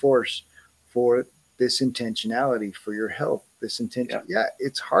driving force for this intentionality for your health, this intention. Yeah,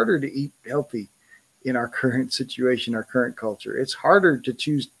 it's harder to eat healthy in our current situation, our current culture. It's harder to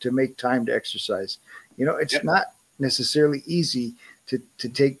choose to make time to exercise. It's not necessarily easy to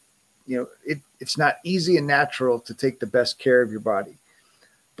take, it's not easy and natural to take the best care of your body.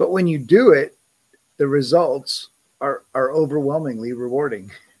 But when you do it, the results are overwhelmingly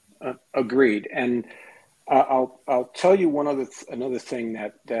rewarding. Agreed. And I'll tell you another thing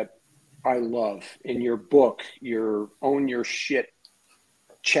that I love in your book, your Own Your Shit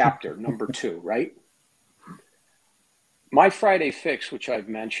chapter, number 2, right? My Friday Fix, which I've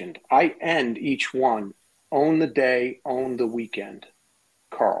mentioned, I end each one, own the day, own the weekend,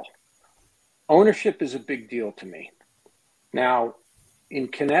 Carl. Ownership is a big deal to me. Now, in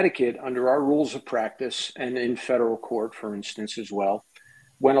Connecticut, under our rules of practice and in federal court, for instance, as well,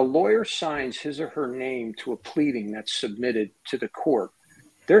 when a lawyer signs his or her name to a pleading that's submitted to the court,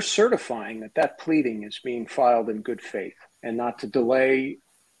 they're certifying that pleading is being filed in good faith and not to delay,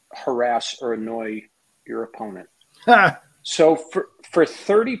 harass, or annoy your opponent. So for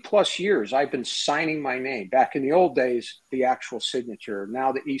 30 plus years, I've been signing my name. Back in the old days, the actual signature,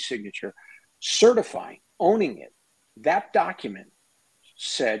 now the e-signature, certifying, owning it. That document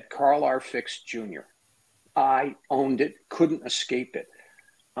said Carl R. Fix Jr. I owned it, couldn't escape it.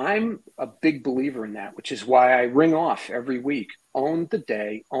 I'm a big believer in that, which is why I ring off every week. Own the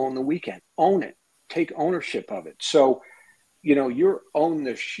day, own the weekend, own it, take ownership of it. So, you're own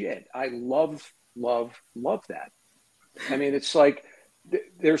the shit. I love, love, love that. I mean, it's like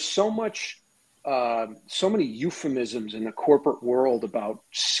there's so many euphemisms in the corporate world about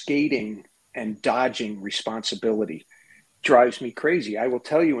skating and dodging responsibility. Drives me crazy. I will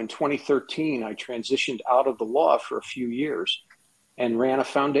tell you, in 2013, I transitioned out of the law for a few years and ran a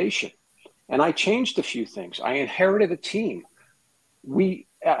foundation. And I changed a few things. I inherited a team.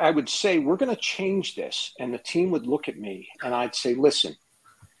 I would say, we're going to change this. And the team would look at me and I'd say, listen,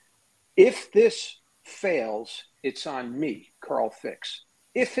 if this fails, it's on me, Carl Fix.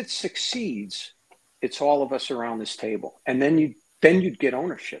 If it succeeds, it's all of us around this table. And then you'd get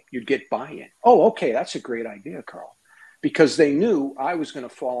ownership. You'd get buy-in. Oh, okay, that's a great idea, Carl. Because they knew I was going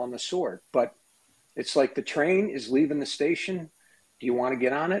to fall on the sword. But it's like the train is leaving the station. Do you want to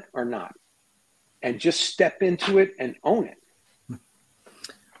get on it or not? And just step into it and own it.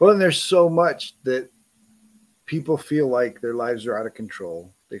 Well, and there's so much that people feel like their lives are out of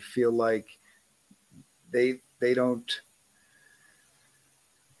control. They feel like they don't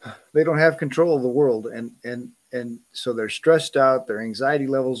have control of the world, and so they're stressed out. Their anxiety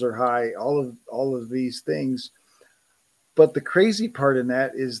levels are high. All of these things. But the crazy part in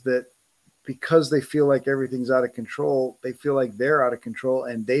that is that because they feel like everything's out of control, they feel like they're out of control,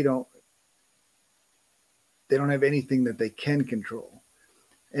 and they don't have anything that they can control.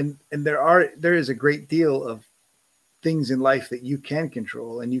 And there is a great deal of things in life that you can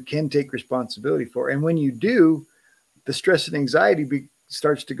control and you can take responsibility for. And when you do, the stress and anxiety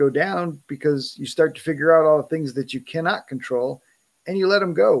starts to go down because you start to figure out all the things that you cannot control and you let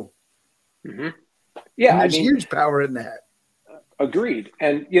them go. Mm-hmm. Yeah. And there's huge power in that. Agreed.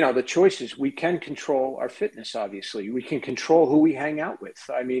 And, the choices, we can control our fitness, obviously. We can control who we hang out with.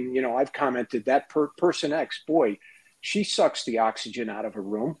 I mean, I've commented that person X, boy, she sucks the oxygen out of a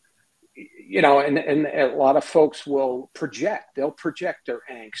room, and a lot of folks will project. They'll project their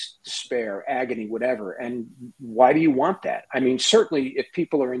angst, despair, agony, whatever. And why do you want that? I mean, certainly if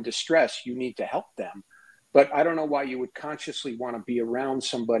people are in distress, you need to help them. But I don't know why you would consciously want to be around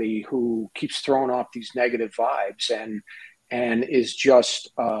somebody who keeps throwing off these negative vibes and is just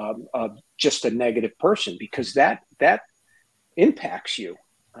a negative person, because that impacts you.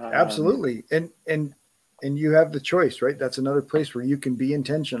 Absolutely. And you have the choice, right? That's another place where you can be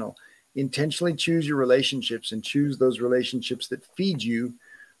intentionally choose your relationships and choose those relationships that feed you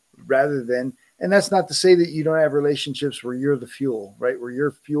rather than, and that's not to say that you don't have relationships where you're the fuel, right? Where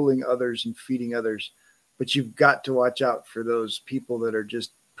you're fueling others and feeding others, but you've got to watch out for those people that are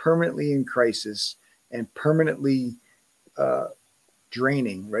just permanently in crisis and permanently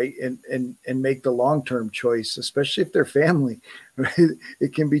draining, right? And make the long-term choice, especially if they're family, right?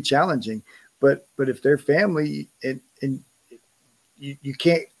 It can be challenging. But if they're family, and you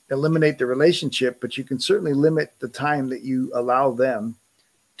can't eliminate the relationship, but you can certainly limit the time that you allow them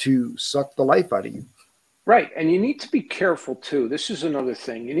to suck the life out of you. Right. And you need to be careful too. This is another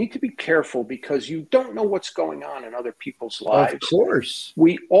thing. You need to be careful because you don't know what's going on in other people's lives. Of course.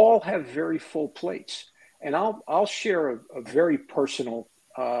 We all have very full plates. And I'll share a very personal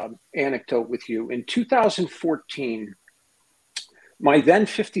anecdote with you. In 2014, my then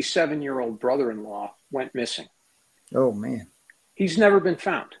 57-year-old brother-in-law went missing. Oh, man. He's never been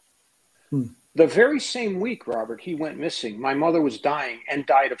found. The very same week, Robert, he went missing, my mother was dying and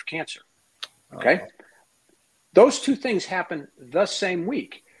died of cancer. Okay? Those two things happened the same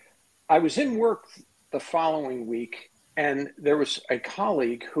week. I was in work the following week, and there was a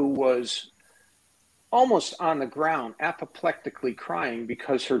colleague who was almost on the ground, apoplectically crying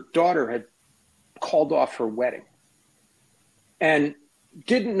because her daughter had called off her wedding and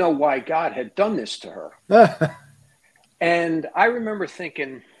didn't know why God had done this to her. And I remember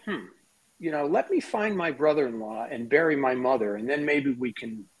thinking, let me find my brother-in-law and bury my mother, and then maybe we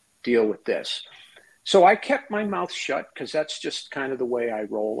can deal with this. So I kept my mouth shut because that's just kind of the way I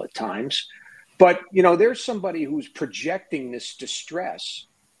roll at times. But, there's somebody who's projecting this distress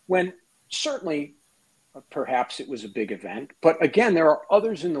when certainly perhaps it was a big event. But again, there are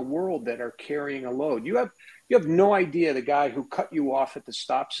others in the world that are carrying a load. You have no idea the guy who cut you off at the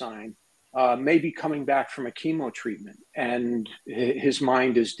stop sign may be coming back from a chemo treatment and his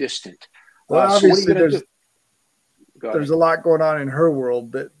mind is distant. Well, obviously there's a lot going on in her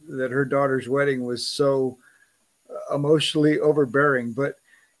world that her daughter's wedding was so emotionally overbearing. But,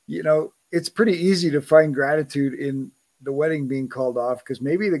 it's pretty easy to find gratitude in the wedding being called off because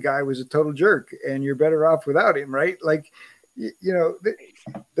maybe the guy was a total jerk and you're better off without him, right? Like,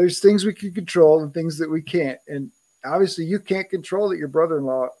 there's things we can control and things that we can't. And obviously you can't control that your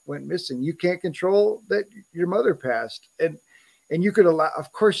brother-in-law went missing. You can't control that your mother passed. And you could allow,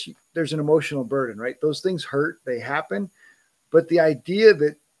 of course, there's an emotional burden, right? Those things hurt, they happen. But the idea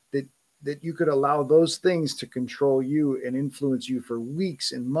that you could allow those things to control you and influence you for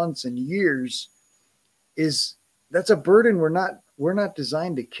weeks and months and years that's a burden we're not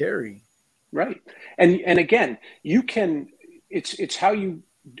designed to carry. Right. And again, it's how you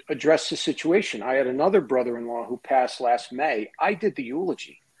address the situation. I had another brother-in-law who passed last May. I did the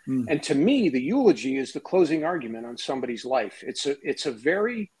eulogy. And to me, the eulogy is the closing argument on somebody's life. It's a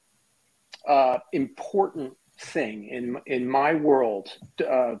very important thing in my world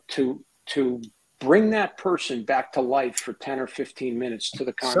to bring that person back to life for 10 or 15 minutes to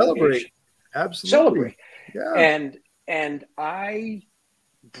the congregation. Celebrate. Absolutely. Celebrate. Yeah. And I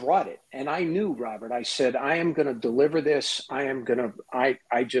brought it, and I knew, Robert, I said, I am going to deliver this. I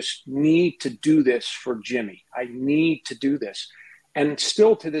just need to do this for Jimmy. I need to do this. And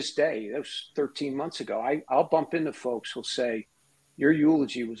still to this day, that was 13 months ago, I'll bump into folks who'll say, your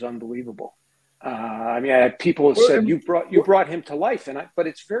eulogy was unbelievable. I had people have said, you brought him to life. But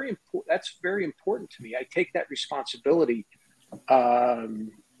it's very important. That's very important to me. I take that responsibility. That's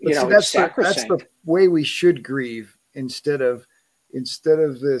the way we should grieve instead of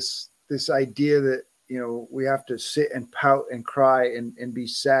this idea that, we have to sit and pout and cry and be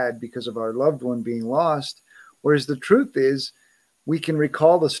sad because of our loved one being lost. Whereas the truth is, we can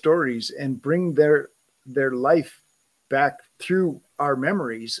recall the stories and bring their life back through our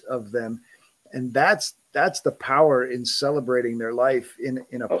memories of them. And that's the power in celebrating their life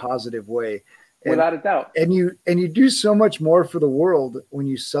in a positive way. Without a doubt. And you do so much more for the world when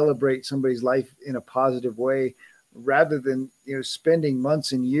you celebrate somebody's life in a positive way, rather than, spending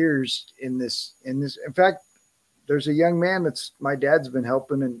months and years in this. In fact, there's a young man that's my dad's been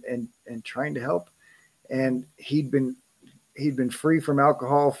helping and trying to help. And he'd been free from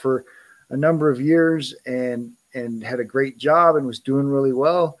alcohol for a number of years and had a great job and was doing really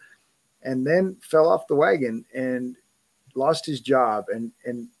well, and then fell off the wagon and lost his job. And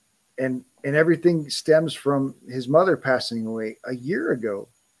everything stems from his mother passing away a year ago.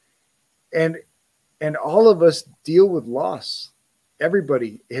 And all of us deal with loss.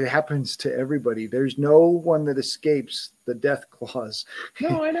 Everybody, it happens to everybody. There's no one that escapes the death clause.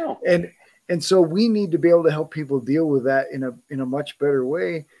 No, I know. And so we need to be able to help people deal with that in a much better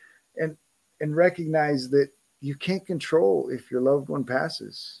way, and recognize that you can't control if your loved one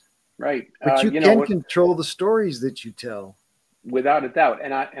passes. Right. But you can control the stories that you tell. Without a doubt.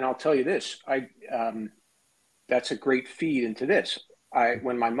 And I'll tell you this, that's a great feed into this.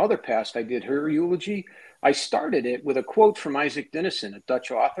 When my mother passed, I did her eulogy. I started it with a quote from Isaac Dinesen, a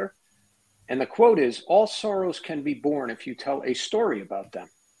Dutch author. And the quote is, all sorrows can be born if you tell a story about them.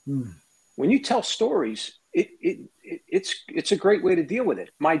 When you tell stories, it's a great way to deal with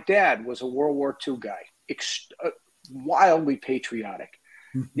it. My dad was a World War II guy, wildly patriotic.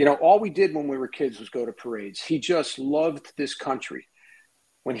 All we did when we were kids was go to parades. He just loved this country.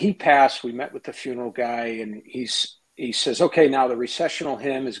 When he passed, we met with the funeral guy, and he says, okay, now the recessional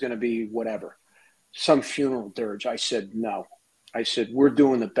hymn is going to be whatever, some funeral dirge. I said, no. I said, we're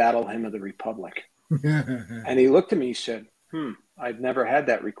doing the Battle Hymn of the Republic. And he looked at me, he said, I've never had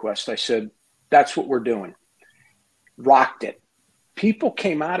that request. I said, that's what we're doing. Rocked it. People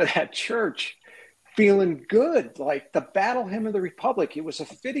came out of that church feeling good, like the Battle Hymn of the Republic. It was a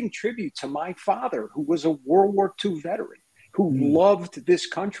fitting tribute to my father, who was a World War II veteran, who loved this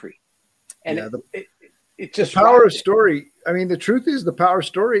country. And it just the power of story. I mean, the truth is, the power of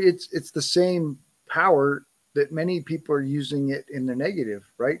story, it's the same power that many people are using it in the negative,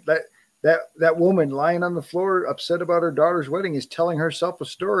 right? That woman lying on the floor, upset about her daughter's wedding, is telling herself a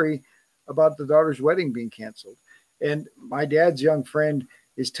story about the daughter's wedding being canceled. And my dad's young friend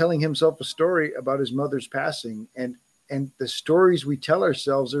is telling himself a story about his mother's passing. And the stories we tell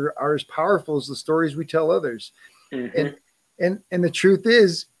ourselves are as powerful as the stories we tell others. And the truth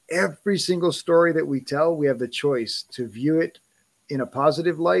is, every single story that we tell, we have the choice to view it in a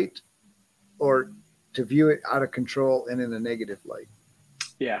positive light or to view it out of control and in a negative light.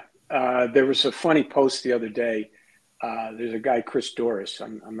 Yeah. There was a funny post the other day. There's a guy, Chris Doris.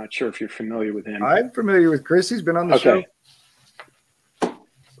 I'm not sure if you're familiar with him. I'm familiar with Chris. He's been on the show.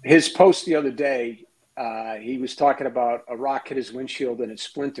 His post the other day, he was talking about a rock hit his windshield and it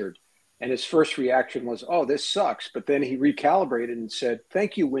splintered. And his first reaction was, oh, this sucks. But then he recalibrated and said,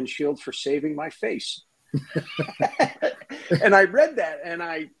 thank you, windshield, for saving my face. And I read that and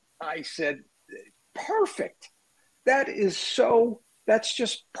I said, perfect. That's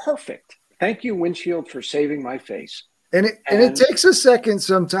just perfect. Thank you, windshield, for saving my face. And it takes a second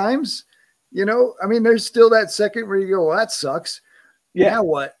sometimes I mean, there's still that second where you go, well, that sucks. Yeah. Now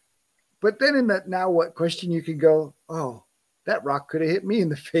what? But then in that now what question, you can go, oh, that rock could have hit me in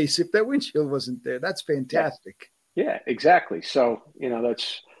the face if that windshield wasn't there. That's fantastic. Yeah, exactly. So,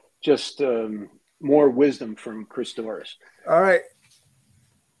 that's just more wisdom from Chris Doris. All right,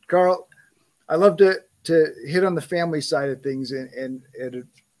 Carl, I love to hit on the family side of things, and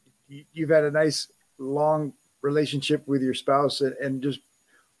you've had a nice long relationship with your spouse, and just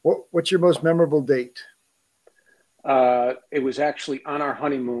what's your most memorable date? It was actually on our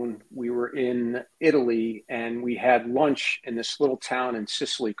honeymoon. We were in Italy, and we had lunch in this little town in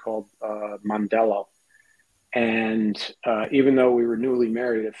Sicily called Mondello. And even though we were newly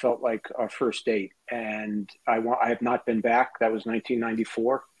married, it felt like our first date. And I have not been back. That was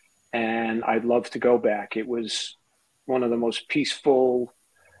 1994, and I'd love to go back. It was one of the most peaceful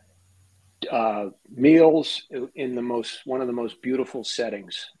meals in one of the most beautiful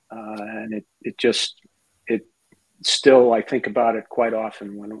settings, and it still, I think about it quite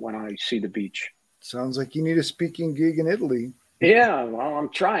often when I see the beach. Sounds like you need a speaking gig in Italy. Yeah, well, I'm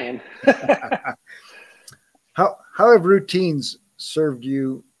trying. How have routines served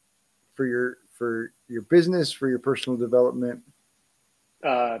you for your business, for your personal development?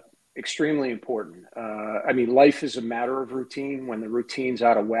 Extremely important. I mean, life is a matter of routine. When the routine's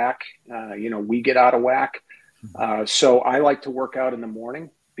out of whack, we get out of whack. So I like to work out in the morning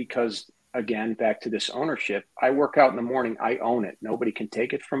because, again, back to this ownership, I work out in the morning. I own it. Nobody can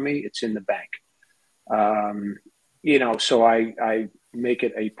take it from me. It's in the bank. So I make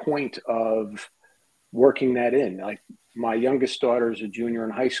it a point of working that in. Like, my youngest daughter is a junior in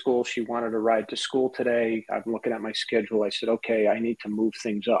high school. She wanted to ride to school today. I'm looking at my schedule. I said, okay, I need to move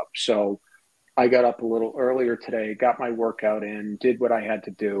things up. So I got up a little earlier today, got my workout in, did what I had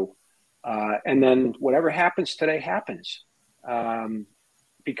to do. And then whatever happens today happens,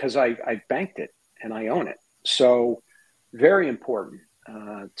 because I banked it and I own it. So very important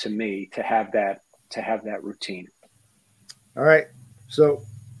to me to have that routine. All right. So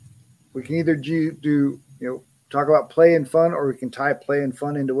we can either do talk about play and fun, or we can tie play and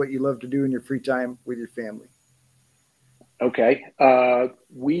fun into what you love to do in your free time with your family. Okay.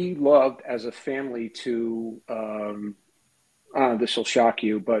 We loved as a family to, this will shock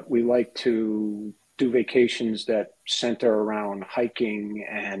you, but we like to do vacations that center around hiking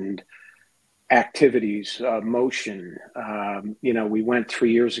and activities, motion. We went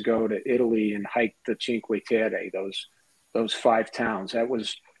 3 years ago to Italy and hiked the Cinque Terre, those 5 towns. That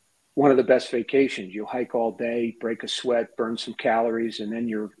was one of the best vacations. You hike all day, break a sweat, burn some calories, and then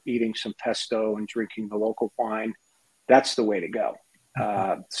you're eating some pesto and drinking the local wine. That's the way to go.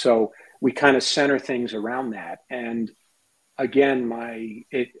 So we kind of center things around that. And again,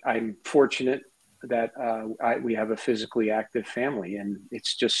 I'm fortunate that we have a physically active family, and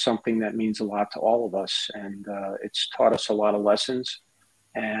it's just something that means a lot to all of us. And it's taught us a lot of lessons,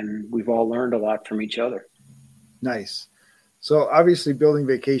 and we've all learned a lot from each other. Nice. So obviously building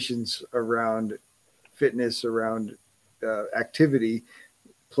vacations around fitness, around activity,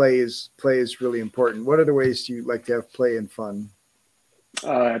 play is really important. What other ways do you like to have play and fun?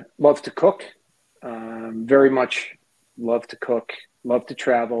 Love to cook. Very much love to cook. Love to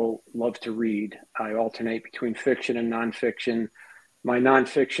travel. Love to read. I alternate between fiction and nonfiction. My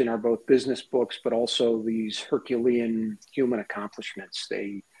nonfiction are both business books, but also these Herculean human accomplishments.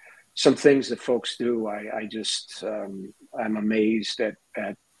 Some things that folks do, I'm amazed at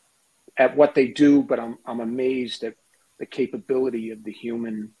what they do, but I'm amazed at the capability of the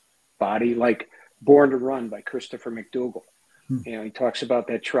human body. Like Born to Run by Christopher McDougall. He talks about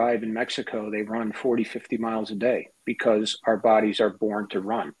that tribe in Mexico. They run 40, 50 miles a day because our bodies are born to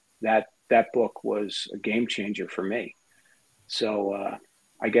run. That book was a game changer for me. So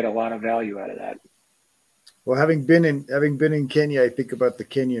I get a lot of value out of that. Well, having been in Kenya, I think about the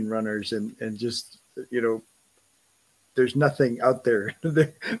Kenyan runners and just, there's nothing out there.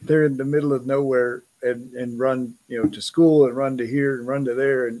 They're in the middle of nowhere and run, to school and run to here and run to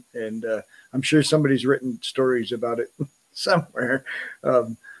there. And I'm sure somebody's written stories about it somewhere.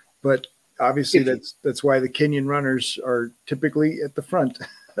 But obviously that's why the Kenyan runners are typically at the front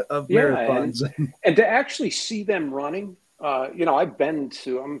of marathons. And to actually see them running, I'm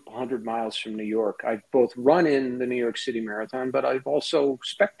 100 miles from New York. I've both run in the New York City Marathon, but I've also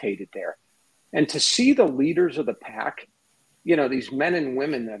spectated there. And to see the leaders of the pack, these men and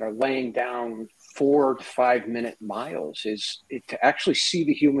women that are laying down 4 to 5 minute miles, to actually see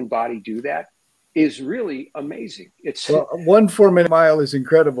the human body do that is really amazing. Well, 1 4-minute mile is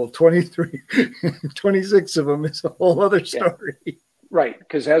incredible. 26 of them is a whole other story. Yeah. Right.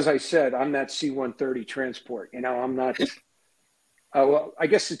 Because as I said, I'm that C-130 transport. I'm not Well, I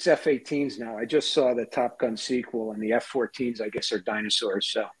guess it's F-18s now. I just saw the Top Gun sequel, and the F-14s, I guess, are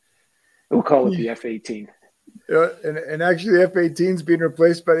dinosaurs. So we'll call it the F-18. And actually, the F-18 is being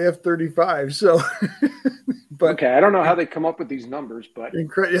replaced by the F-35. So, but okay, I don't know how they come up with these numbers, but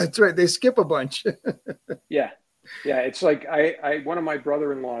that's right. They skip a bunch. Yeah. It's like one of my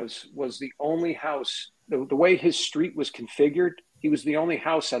brother-in-laws was the only house. The way his street was configured, he was the only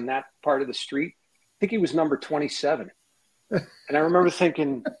house on that part of the street. I think he was number 27. And I remember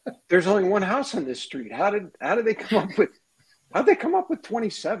thinking, there's only one house on this street. How did they come up with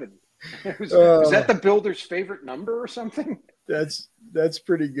 27? Was that the builder's favorite number or something? That's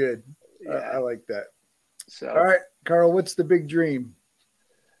pretty good. Yeah. I like that. So, all right, Carl, what's the big dream?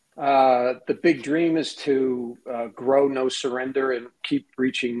 The big dream is to grow No Surrender and keep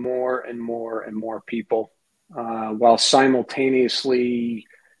reaching more and more and more people, while simultaneously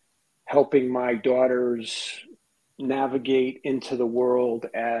helping my daughters navigate into the world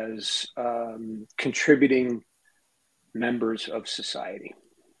as contributing members of society.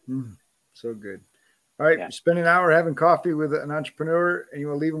 So good. All right. Yeah. Spend an hour having coffee with an entrepreneur, and you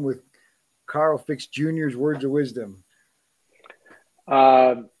will leave them with Carl Fix Jr.'s words of wisdom.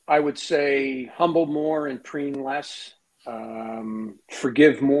 I would say humble more and preen less,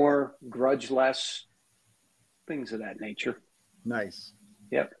 forgive more, grudge less, things of that nature. Nice.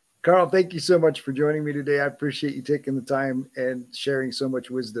 Yep. Carl, thank you so much for joining me today. I appreciate you taking the time and sharing so much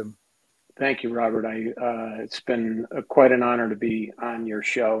wisdom. Thank you, Robert. It's been quite an honor to be on your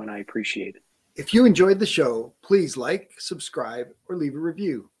show, and I appreciate it. If you enjoyed the show, please like, subscribe, or leave a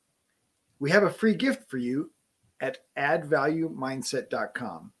review. We have a free gift for you at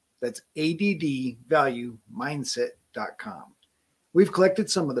addvaluemindset.com. That's addvaluemindset.com. We've collected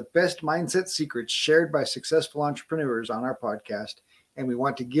some of the best mindset secrets shared by successful entrepreneurs on our podcast, and we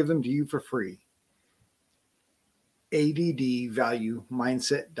want to give them to you for free.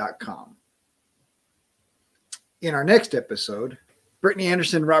 addvaluemindset.com. In our next episode, Brittany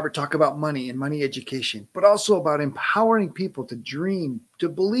Anderson and Robert talk about money and money education, but also about empowering people to dream, to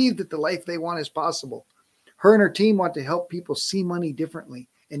believe that the life they want is possible. Her and her team want to help people see money differently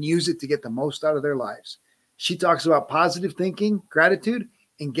and use it to get the most out of their lives. She talks about positive thinking, gratitude,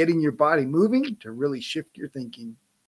 and getting your body moving to really shift your thinking.